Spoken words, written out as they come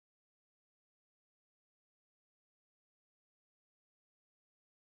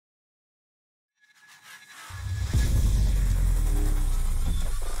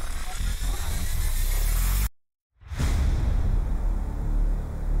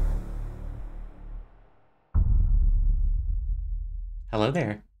Hello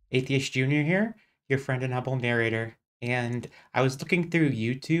there. Atheist Junior here, your friend and humble narrator. And I was looking through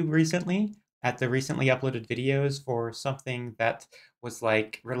YouTube recently at the recently uploaded videos for something that was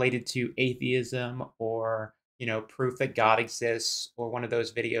like related to atheism or, proof that God exists, or one of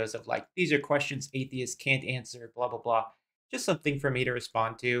those videos of like, these are questions atheists can't answer, blah, blah, blah. Just something for me to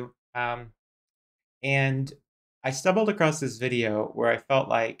respond to. And I stumbled across this video where I felt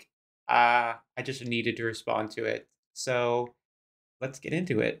like I just needed to respond to it. So let's get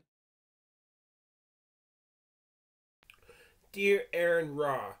into it. Dear Aaron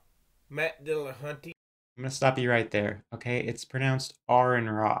Raw, Matt Dillahunty. I'm gonna stop you right there. Okay, it's pronounced Aron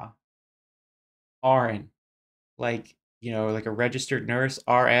Ra. Aron, like like a registered nurse.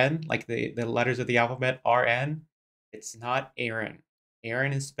 RN, like the letters of the alphabet. RN. It's not Aaron.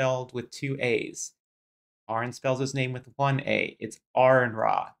 Aaron is spelled with two A's. Aron spells his name with one A. It's Aron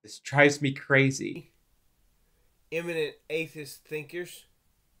Ra. This drives me crazy. Eminent atheist thinkers.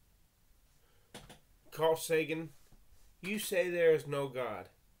 Carl Sagan, you say there is no God.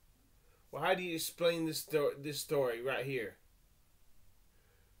 Well, how do you explain this story right here?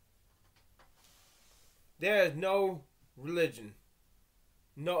 There is no religion,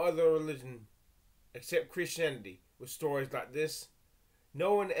 no other religion except Christianity with stories like this.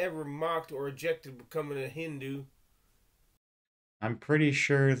 No one ever mocked or rejected becoming a Hindu. I'm pretty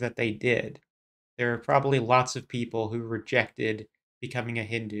sure that they did. There are probably lots of people who rejected becoming a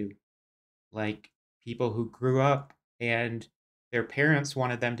Hindu, like people who grew up and their parents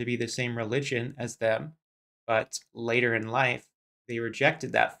wanted them to be the same religion as them, but later in life, they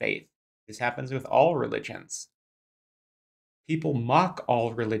rejected that faith. This happens with all religions. People mock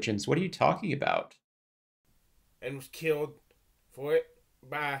all religions. What are you talking about? And was killed for it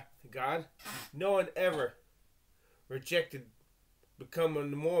by God. No one ever rejected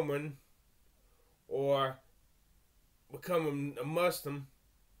becoming a Mormon or becoming a Muslim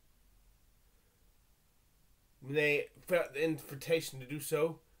when they felt the invitation to do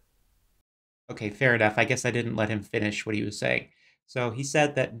so. Okay, fair enough. I guess I didn't let him finish what he was saying. So he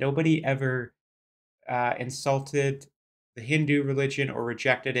said that nobody ever insulted the Hindu religion or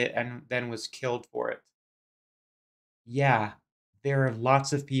rejected it and then was killed for it. Yeah, there are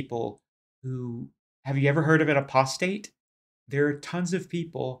lots of people who have you ever heard of an apostate? There are tons of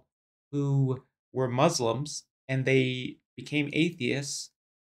people who were Muslims and they became atheists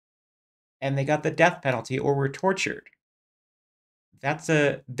and they got the death penalty or were tortured.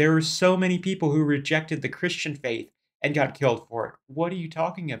 There were so many people who rejected the Christian faith and got killed for it. What are you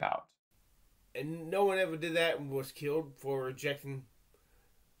talking about? And no one ever did that and was killed for rejecting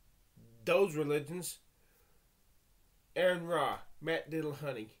those religions. Aaron Raw, Matt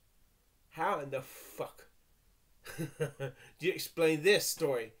Dillahunty, how in the fuck do you explain this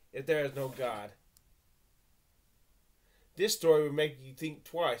story if there is no God? This story would make you think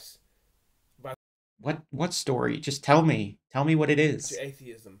twice about What story? Just tell me. Tell me what it is. your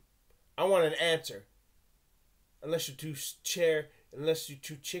atheism. I want an answer. Unless you're unless you're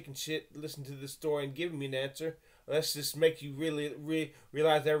too chicken shit, listen to this story and give me an answer. Unless this make you really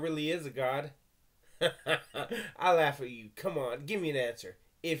realize there really is a God. I laugh at you. Come on, give me an answer.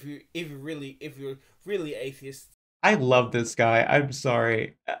 If you're really atheist. I love this guy. I'm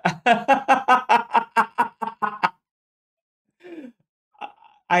sorry.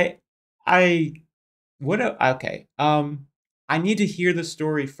 I I okay. I need to hear the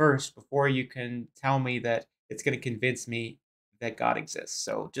story first before you can tell me that it's going to convince me that God exists.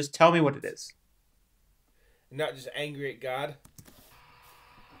 So just tell me what it is. Not just angry at God.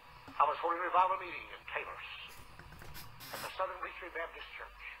 I was holding a revival meeting in Taylor's at the Southern Victory Baptist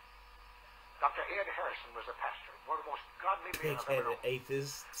Church. Dr. Ed Harrison was the pastor, one of the most godly men I've ever known.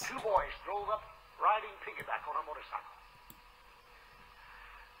 Atheists. Two boys drove up riding piggyback on a motorcycle.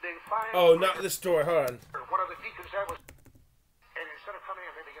 They find Oh, not this story. Hold on. one of the deacons there was, and instead of coming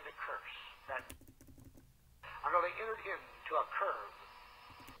in, they began to curse. That until they entered into a curve.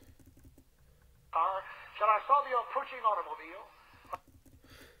 Car said, I saw the approaching automobile.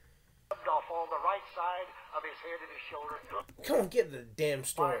 Off on the right side of his head and his shoulder. Come on, get the damn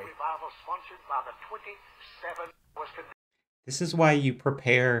story. Revival sponsored by the 27 was This is why you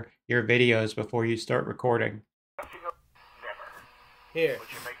prepare your videos before you start recording. never. Here,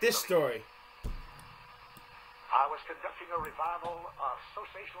 this story. I was conducting a revival,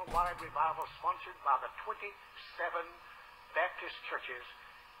 associational-wide revival sponsored by the 27 Baptist churches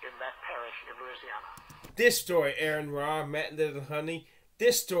in that parish in Louisiana. This story, Aaron Raw, Matt Dillahunty.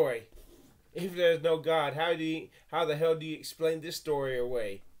 This story. If there's no God, how the hell do you explain this story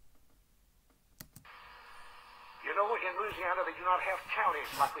away? You know, in Louisiana, they do not have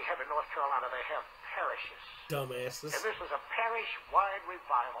counties like we have in North Carolina. They have parishes. Dumbasses. And this was a parish-wide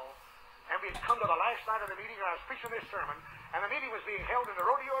revival. And we had come to the last night of the meeting, and I was preaching this sermon, and the meeting was being held in the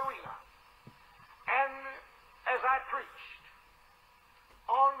rodeo arena. And as I preached,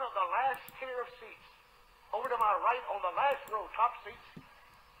 on the last tier of seats, over to my right, on the last row, top seats,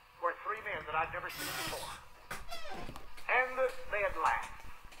 were three men that I'd never seen before. And they had laughed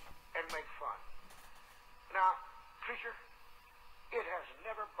and made fun. Now, preacher, it has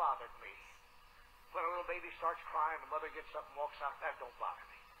never bothered me when a little baby starts crying, the mother gets up and walks out. That don't bother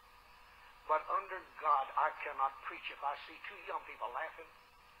me. But under God, I cannot preach if I see two young people laughing.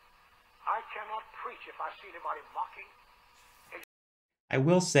 I cannot preach if I see anybody mocking. I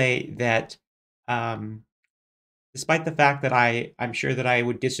will say that despite the fact that I'm sure that I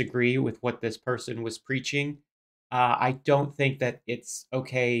would disagree with what this person was preaching, I don't think that it's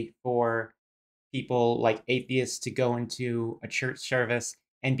okay for people like atheists to go into a church service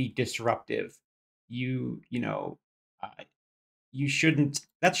and be disruptive. You know, uh, you shouldn't.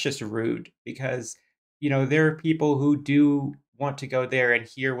 That's just rude because, there are people who do want to go there and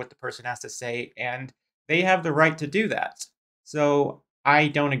hear what the person has to say, and they have the right to do that. So I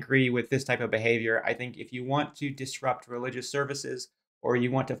don't agree with this type of behavior. I think if you want to disrupt religious services or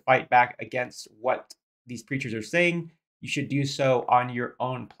you want to fight back against what these preachers are saying, you should do so on your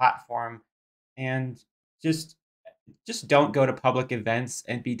own platform and just just don't go to public events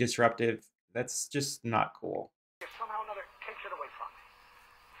and be disruptive. That's just not cool. Somehow or another takes it away from me.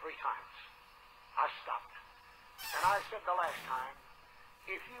 3 times. I stopped. And I said the last time,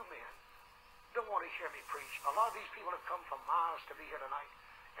 if you men don't want to hear me preach, a lot of these people have come from miles to be here tonight,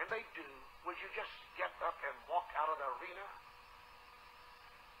 and they do, would you just get up and walk out of the arena?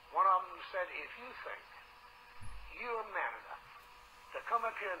 One of them said, if you think you're man enough to come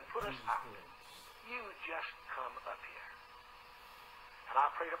up here and put us out, you just come up here. And I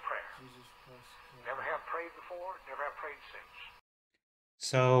prayed a prayer. Never have prayed before, never have prayed since.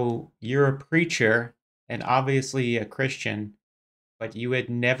 So you're a preacher and obviously a Christian, but you had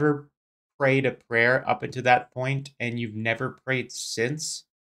never prayed a prayer up until that point and you've never prayed since?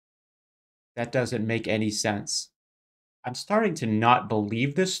 That doesn't make any sense. I'm starting to not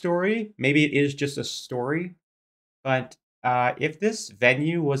believe this story. Maybe it is just a story, but if this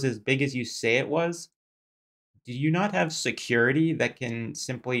venue was as big as you say it was, do you not have security that can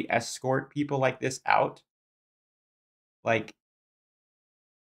simply escort people like this out? Like,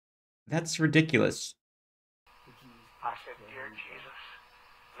 that's ridiculous. I said, dear Jesus,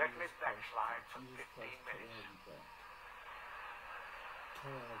 let me backslide for 15 minutes.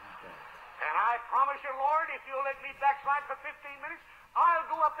 And I promise you, Lord, if you'll let me backslide for 15 minutes, I'll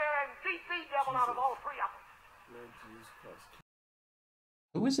go up there and beat the devil out of all 3 of them.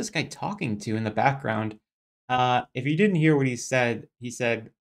 Who is this guy talking to in the background? If you didn't hear what he said,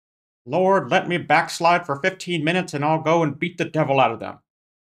 Lord, let me backslide for 15 minutes and I'll go and beat the devil out of them.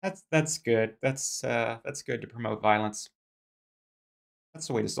 That's good. That's good to promote violence. That's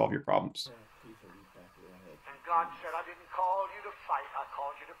the way to solve your problems. And God said, I didn't call you to fight, I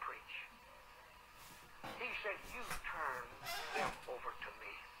called you to preach. He said, you turn them over to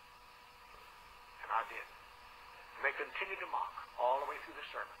me. And I did. And they continued to mock all the way through the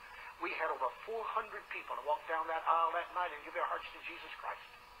sermon. We had over 400 people to walk down that aisle that night and give their hearts to Jesus Christ.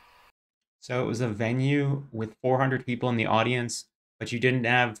 So it was a venue with 400 people in the audience, but you didn't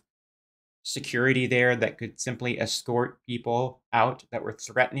have security there that could simply escort people out that were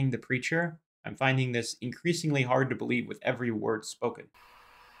threatening the preacher? I'm finding this increasingly hard to believe with every word spoken.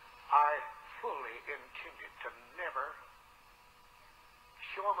 I fully intended to never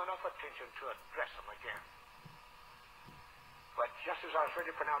show them enough attention to address them again. But just as I was ready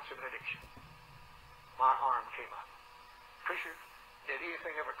to pronounce the benediction, my arm came up. Preacher, did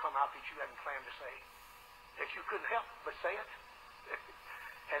anything ever come out that you hadn't planned to say? That you couldn't help but say it?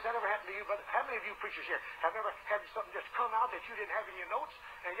 Has that ever happened to you, brother? How many of you preachers here have ever had something just come out that you didn't have in your notes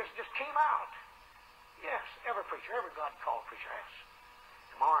and just came out? Yes, every preacher, every God-called preacher has.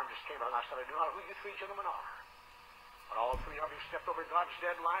 And my arm just came out and I said, I do not know who you 3 gentlemen are. But all 3 of you stepped over God's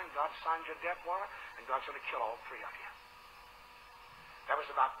deadline, God signed your death warrant, and God's going to kill all 3 of you. That was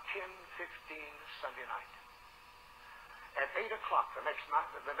about 10:15 Sunday night. At 8 o'clock the next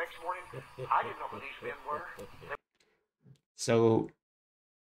morning, I didn't know who these men were. So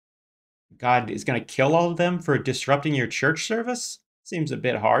God is going to kill all of them for disrupting your church service? Seems a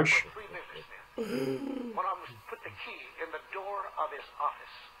bit harsh. 3 businessmen. One of them put the key in the door of his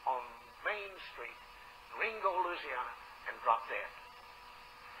office on Main Street, Ringo, Louisiana, and dropped dead.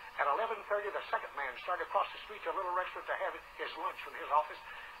 At 11:30, the second man started across the street to a little restaurant to have his lunch from his office,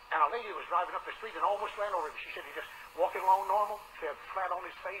 and a lady was driving up the street and almost ran over him. She said he just walking along normal, fell flat on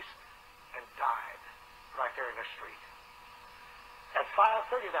his face, and died right there in the street. At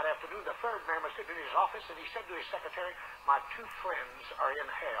 5:30 that afternoon, the third man was sitting in his office, and he said to his secretary, "My two friends are in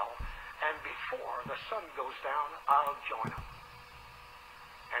hell, and before the sun goes down, I'll join them."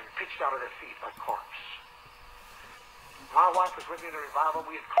 And pitched out at their feet a corpse. My wife was with me in the revival.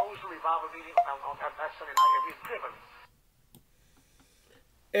 We had closed the revival meeting on that Sunday night, and we had driven.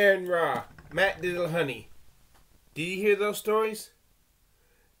 Aron Ra, Matt Dillahunty. Did you hear those stories?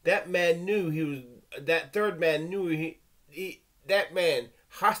 That man knew he was. That third man knew that man,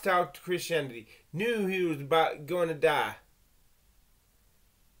 hostile to Christianity, knew he was about going to die.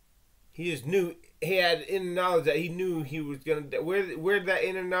 He just knew, he had inner knowledge that he knew he was going to die. Where did that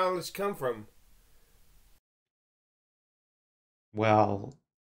inner knowledge come from? Well,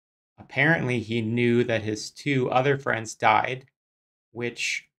 apparently he knew that his two other friends died,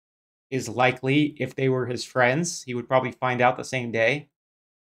 which is likely if they were his friends, he would probably find out the same day.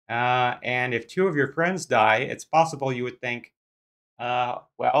 And if two of your friends die, it's possible you would think,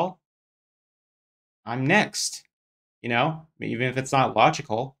 well, I'm next, even if it's not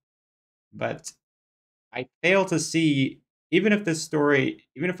logical. But I fail to see, even if this story,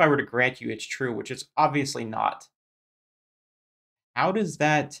 even if I were to grant you it's true, which it's obviously not, how does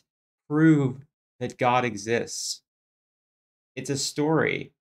that prove that God exists? It's a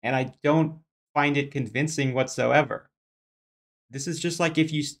story, and I don't find it convincing whatsoever. This is just like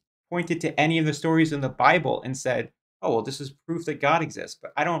if you pointed to any of the stories in the Bible and said, oh, well, this is proof that God exists.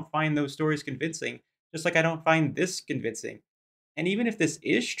 But I don't find those stories convincing, just like I don't find this convincing. And even if this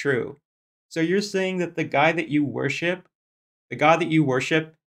is true, so you're saying that the God that you worship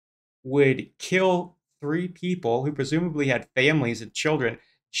would kill 3 people who presumably had families and children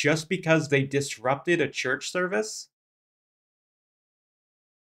just because they disrupted a church service?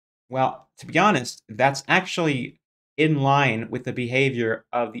 Well, to be honest, that's actually in line with the behavior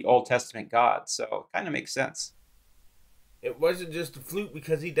of the Old Testament God, so kind of makes sense. It wasn't just a fluke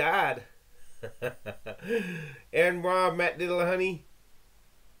because he died. And Rob, Matt Dillahunty,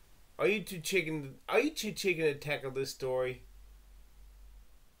 are you too chicken to tackle this story?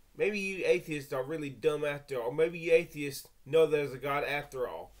 Maybe you atheists are really dumb after all. Or maybe you atheists know there's a God after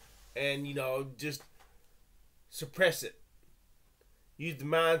all. And, just suppress it. Use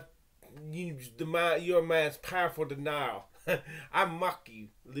your mind's powerful denial. I mock you,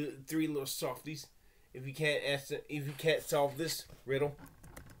 3 little softies, if you can't solve this riddle.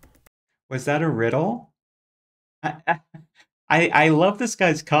 Was that a riddle? I love this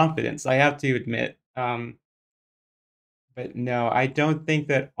guy's confidence, I have to admit. But no, I don't think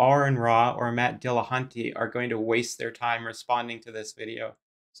that Aron Ra or Matt Dillahunty are going to waste their time responding to this video.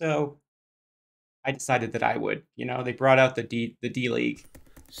 So I decided that I would. They brought out the D League.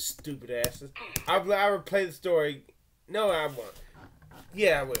 Stupid asses. I would play the story. No, I won't.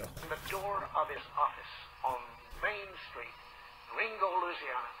 Yeah, I will. The door of his office on Main Street, Ringo,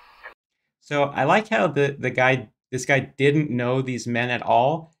 Louisiana. So I like how this guy didn't know these men at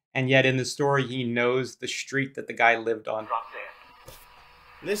all, and yet in the story he knows the street that the guy lived on. Dropped dead.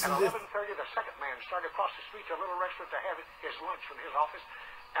 Listen At to this. 11:30, the second man started across the street to a little restaurant to have his lunch from his office,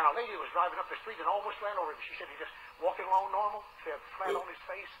 and a lady was driving up the street and almost ran over him. She said he just walking along normal, fell flat on his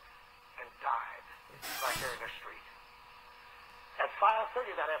face, and died right there in the street. At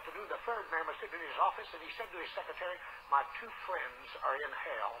 5:30 that afternoon, the third man was sitting in his office, and he said to his secretary, "My two friends are in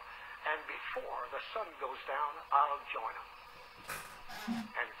hell, and before the sun goes down, I'll join them."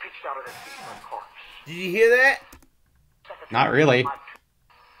 And pitched out at his feet a corpse. Did you hear that? Not really.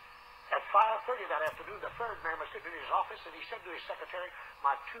 At 5:30 that afternoon, the third man was sitting in his office, and he said to his secretary,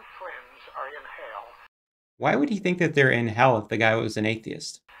 "My two friends are in hell." Why would he think that they're in hell if the guy was an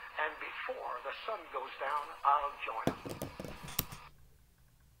atheist? And before the sun goes down, I'll join them.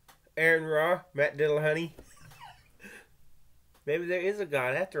 Aron Ra, Matt Dillahunty. Maybe there is a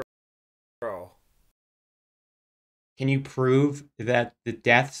God after all. Can you prove that the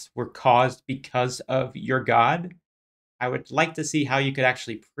deaths were caused because of your God? I would like to see how you could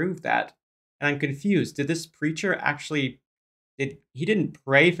actually prove that. And I'm confused. Did this preacher actually... He didn't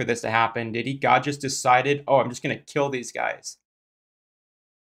pray for this to happen, did he? God just decided, oh, I'm just going to kill these guys.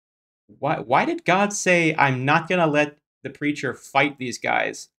 Why did God say, I'm not going to let the preacher fight these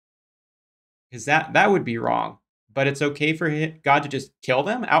guys? Because that would be wrong. But it's okay for God to just kill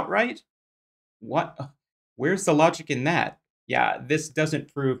them outright? What? Where's the logic in that? Yeah, this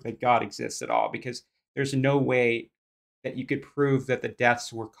doesn't prove that God exists at all, because there's no way that you could prove that the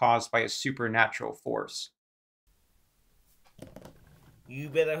deaths were caused by a supernatural force. You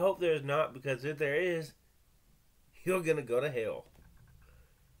better hope there's not, because if there is, you're gonna go to hell.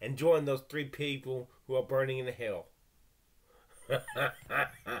 and join those 3 people who are burning in hell.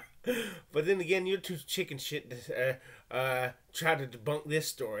 But then again, you're too chicken shit to try to debunk this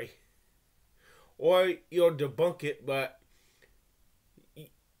story. Or you'll debunk it, but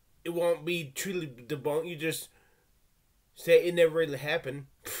it won't be truly debunked. You just say it never really happened.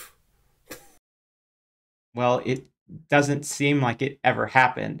 Well, it doesn't seem like it ever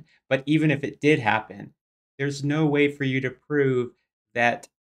happened, but even if it did happen, there's no way for you to prove that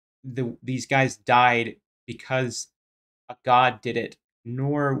these guys died because a god did it,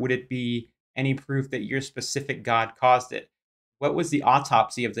 nor would it be any proof that your specific god caused it. What was the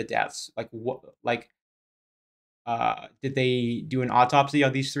autopsy of the deaths? Like what did they do an autopsy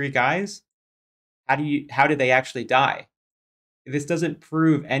on these 3 guys? How did they actually die? This doesn't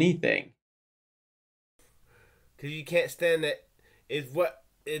prove anything. Because you can't stand that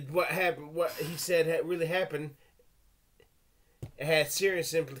what happened, what he said really happened. It had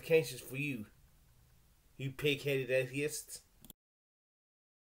serious implications for you, you pig-headed atheists.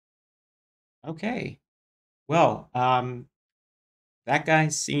 Okay. Well, that guy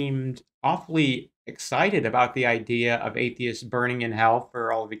seemed awfully excited about the idea of atheists burning in hell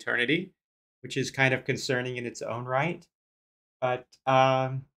for all of eternity, which is kind of concerning in its own right. But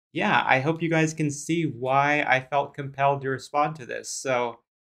yeah, I hope you guys can see why I felt compelled to respond to this. So,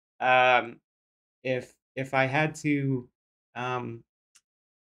 um, if I had to um,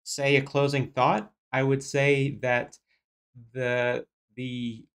 say a closing thought, I would say that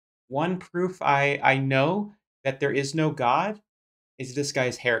the one proof I know that there is no God is this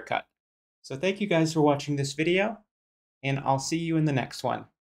guy's haircut. So thank you guys for watching this video, and I'll see you in the next one.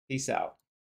 Peace out.